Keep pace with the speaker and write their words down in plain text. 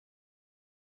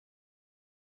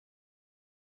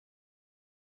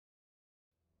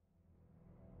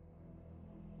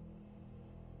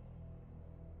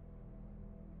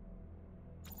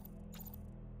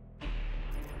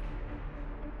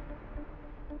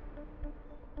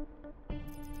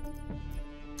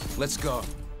Let's go.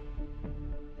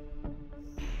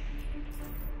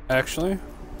 Actually,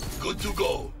 good to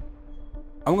go.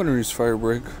 I'm gonna use fire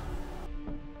break.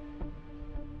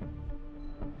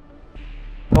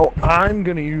 No, I'm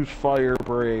gonna use fire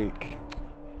break.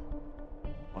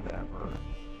 Whatever.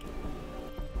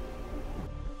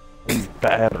 Use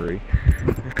battery.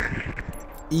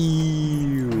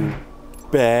 Ew.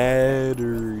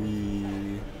 Battery.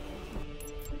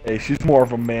 Hey, she's more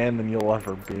of a man than you'll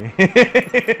ever be.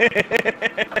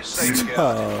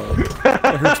 Stop.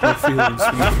 That hurts my feelings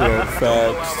when you throw out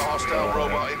facts. Hostile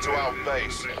robot into our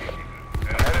base.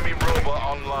 Enemy robot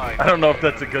online. I don't know if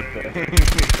that's a good thing.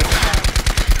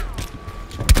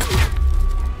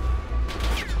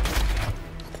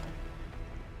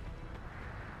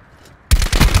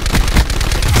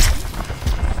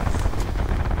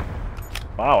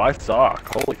 Wow, I suck.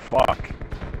 Holy fuck.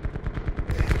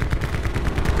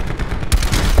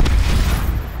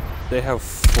 They have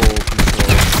full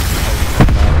control.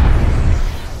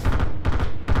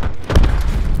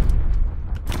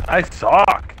 I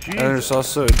suck. Jesus. And there's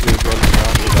also a dude running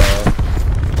around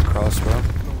with a crossbow.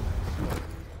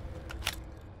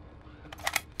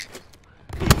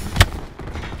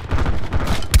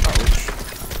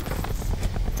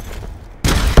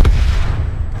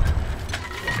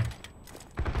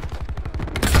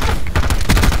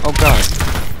 Oh god.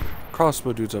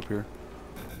 Crossbow dude's up here.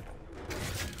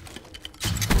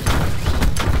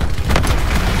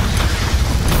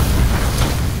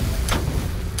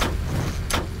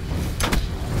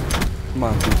 Come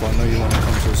on, people, I know you want to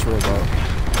come to this robot.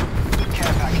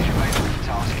 Care package available for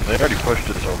tasking. They already pushed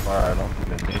it so far, I don't think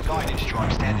they need to. Guided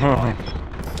strike standing by.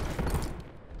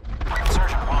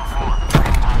 Surgeon 1-4.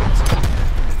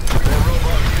 Their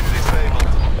robot is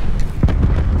disabled.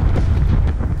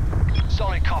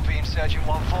 Solid copy, Insurgent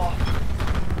 1-4.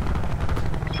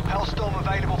 Hellstorm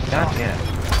available for God tasking. damn.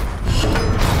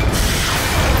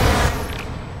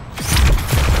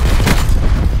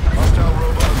 Hostile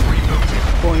robot rebooted.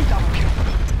 Point. Double kill.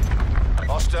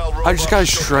 Hostile robot I just got a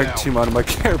shut strike down. team out of my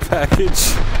care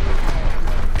package.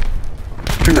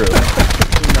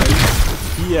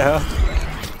 Yeah.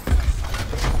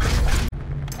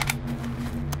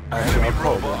 Enemy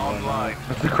robot online.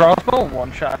 Is the crossbow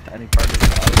one shot to any part of the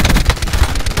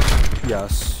body?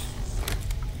 Yes.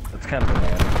 That's kind of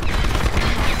annoying.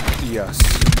 Yes.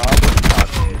 I wouldn't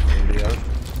watch these videos.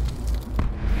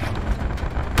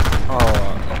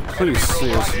 Oh, please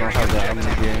seriously don't have that on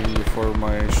the game before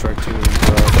my strike team is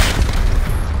up.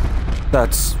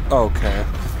 That's okay.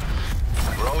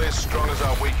 We're only as strong as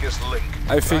our weakest link.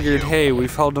 I figured, Not you. hey,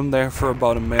 we've held them there for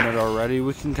about a minute already.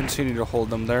 We can continue to hold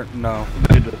them there. No.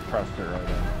 They just pressed it right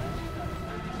in.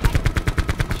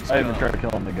 I even tried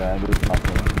killing the guy, but it's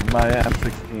nothing. My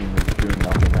M16 is doing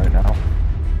nothing right now.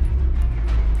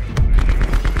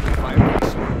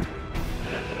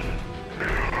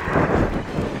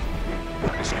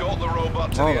 Escort the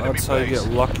robot to Well, the enemy that's how you base.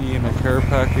 get lucky in a care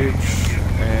package,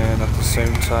 and at the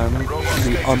same time,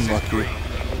 be unlucky.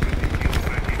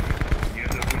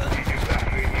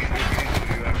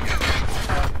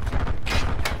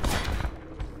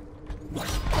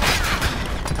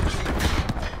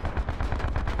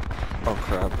 Oh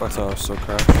crap, I thought I was so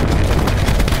crashed.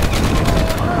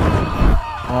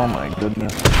 Oh my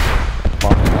goodness.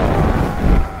 Fuck.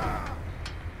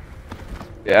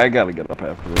 Yeah, I gotta get up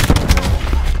after this.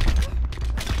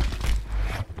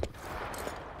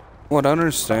 What I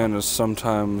understand is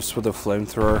sometimes with a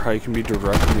flamethrower, how you can be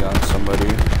directly on somebody,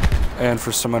 and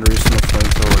for some odd reason the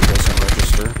flamethrower doesn't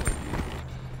register.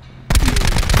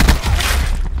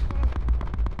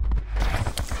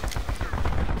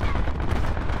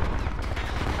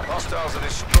 Hostiles are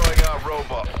destroying our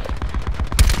robot.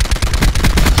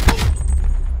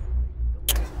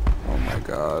 Oh my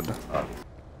god.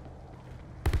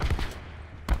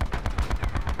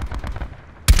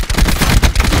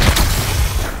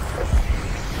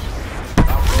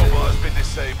 Our robot has been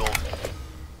disabled.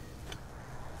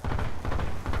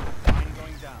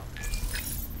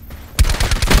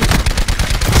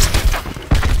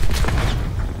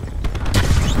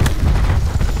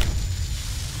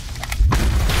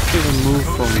 Even move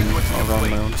from around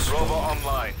my own stuff. Robot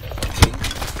online.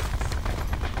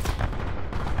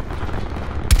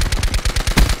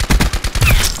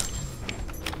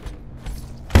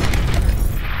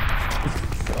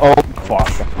 Oh fuck,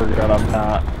 I forgot I'm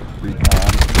not recon.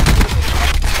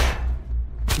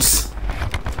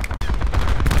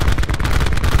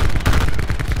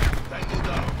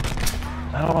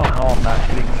 I don't know how I'm not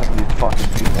hitting some of these fucking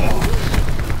people.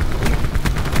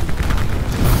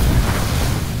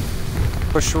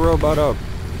 Push the robot up. I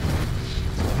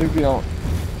think we don't.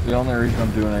 The only reason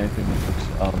I'm doing anything with this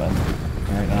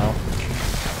right now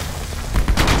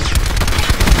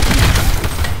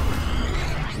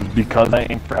is because I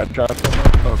ain't fragile.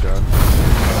 Oh god.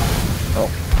 Oh.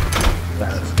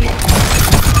 That's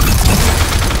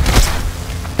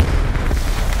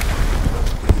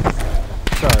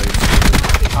Sorry.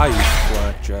 I use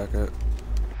flak jacket.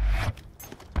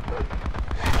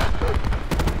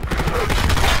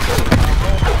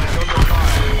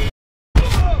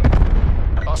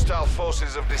 Hostile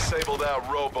forces have disabled our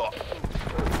robot.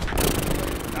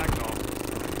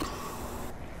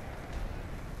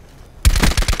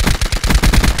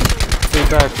 Stay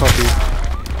back, puppy.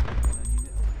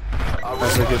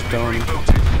 As I get done.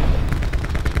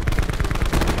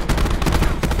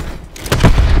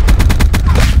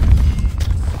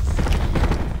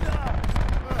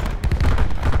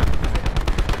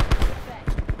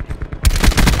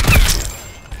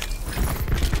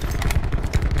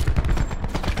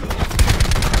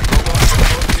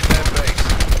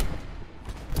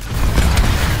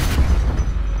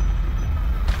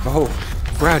 Oh,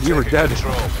 Brad, you were dead.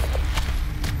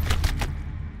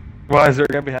 Why is there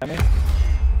a guy behind me?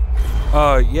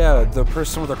 Yeah, the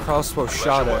person with the crossbow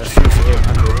shot at as soon as it hit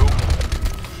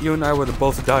 100. You and I would have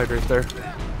both died right there.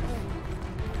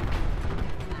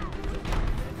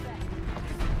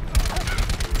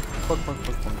 Fuck.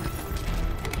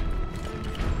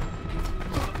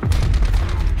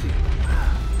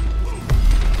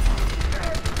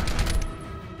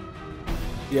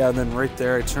 Yeah, and then right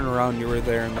there, I turn around, you were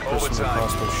there, and the person with the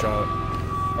crossbow shot.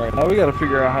 Alright, now we gotta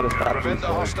figure out how to stop Prevent these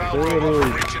the things. hostile They robot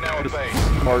literally from reaching our just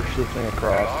base. march this thing The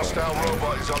across. hostile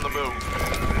robot is on the move.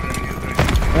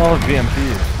 Well, it's VMP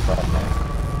is the problem.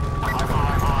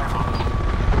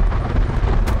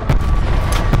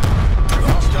 The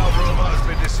hostile robot has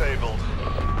been disabled.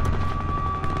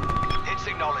 It's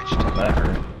acknowledged. That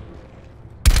hurt.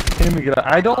 Can't even get out.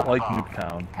 I don't like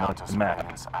Nuketown, like the map.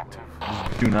 Just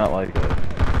do not like it.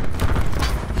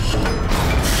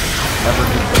 Never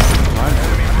did.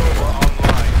 Enemy robot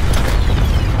online.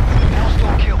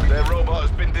 Hostile kill. Their robot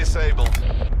has been disabled.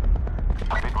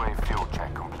 Midway fuel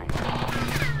check complete.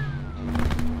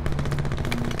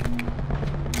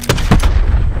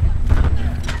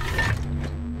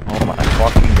 Oh my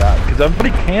fucking god. Because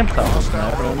everybody camps on this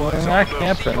map. And when I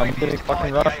camp it, I'm getting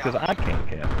fucking rushed because I can't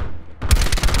camp.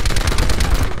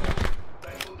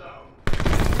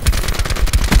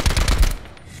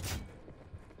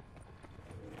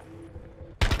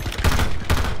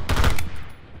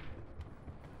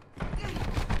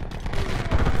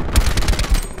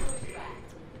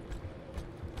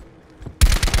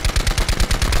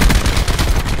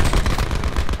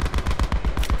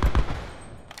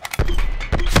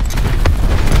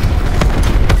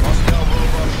 Hostile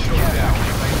robot shut down.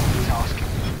 Available for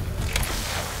tasking.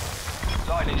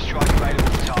 Lightning strike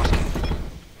available for tasking.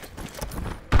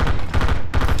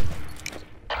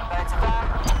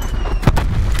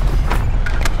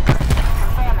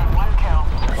 Confirming 1 kill.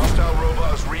 Hostile robot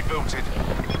has rebooted.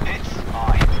 It's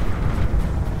mine.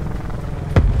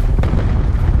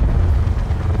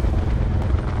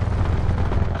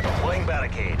 Deploying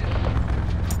barricade.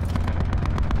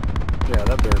 Yeah,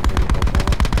 that barricade will help out.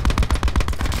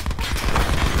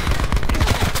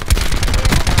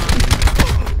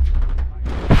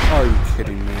 Are you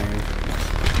kidding me?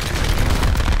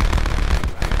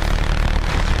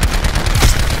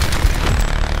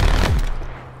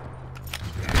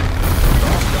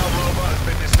 Hostile robot has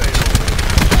been disabled.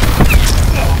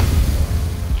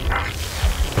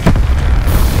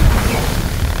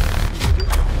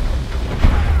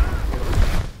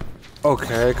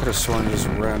 Okay, I could have sworn it just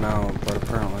ran out, but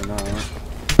apparently not.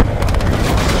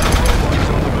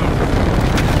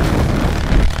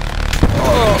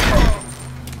 Oh.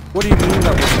 What do you mean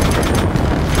that was...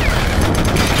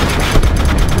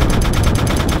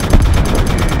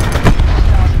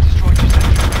 Hostiles destroyed your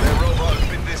sentry. Their robot has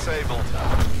been disabled.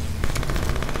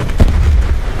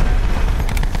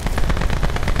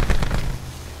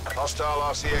 Hostile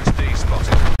RCXD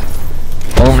spotted.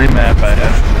 Only map I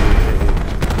actually hate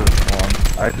is this one.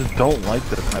 I just don't like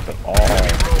this map at all.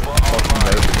 Robot Fucking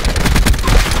online.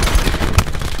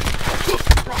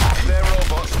 garbage. Their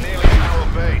robot's nearly our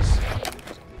base.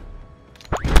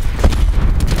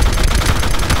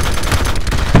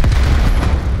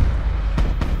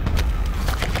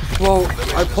 Well,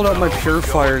 I pulled out my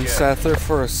purifier and sat there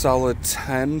for a solid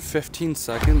 10-15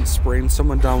 seconds, spraying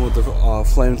someone down with the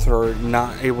flamethrower,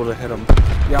 not able to hit him.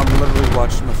 Yeah, I'm literally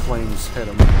watching the flames hit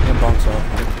him and bounce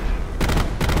off him.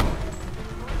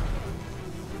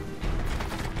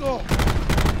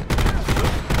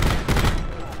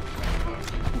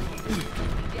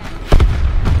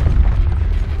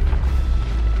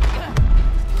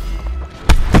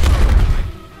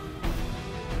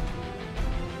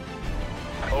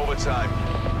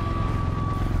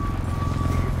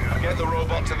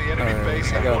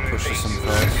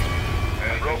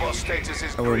 Robot status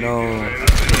is Oh, we green. know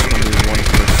there's gonna be one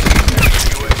person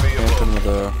UAV camping above. with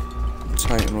a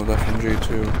Titan with FMG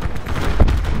too.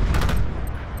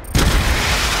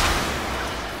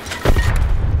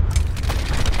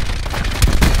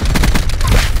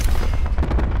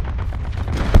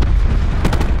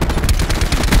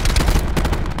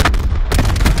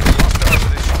 Hostiles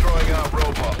are destroying our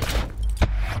robot.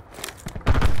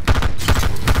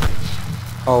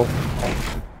 Oh.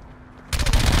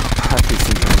 Happy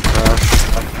something crashed.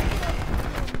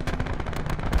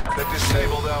 They've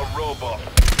disabled our robot.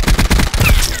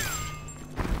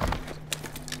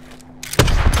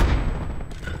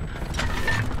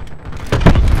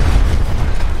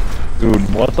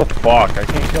 Dude, what the fuck? I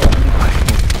can't kill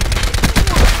anything.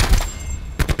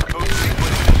 Boot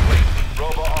sequence complete.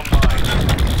 Robot online.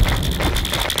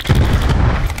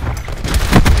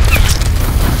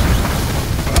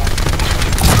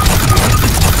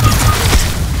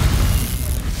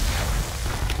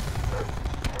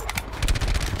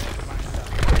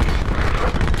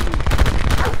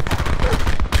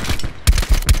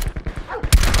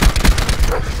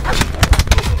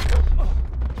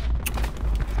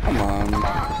 Come on.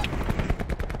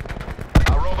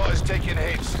 Our robot is taking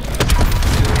hits. Our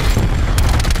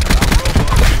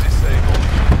robot is disabled.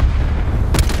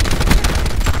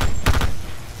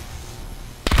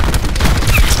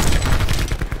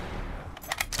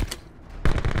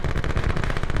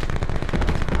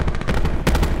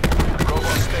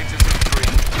 Robot status is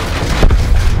green.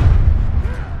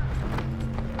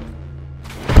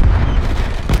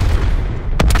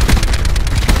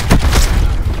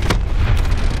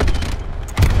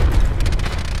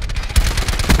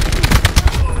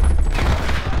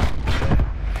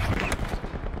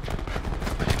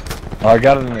 Oh, I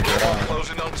got it in the ground.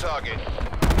 Closing on target.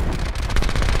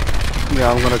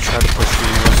 Yeah, I'm gonna try to push you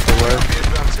the rest of the way. The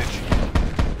advantage.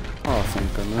 Oh,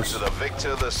 thank goodness. To the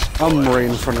victor, the I'm spoils. right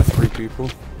in front of 3 people.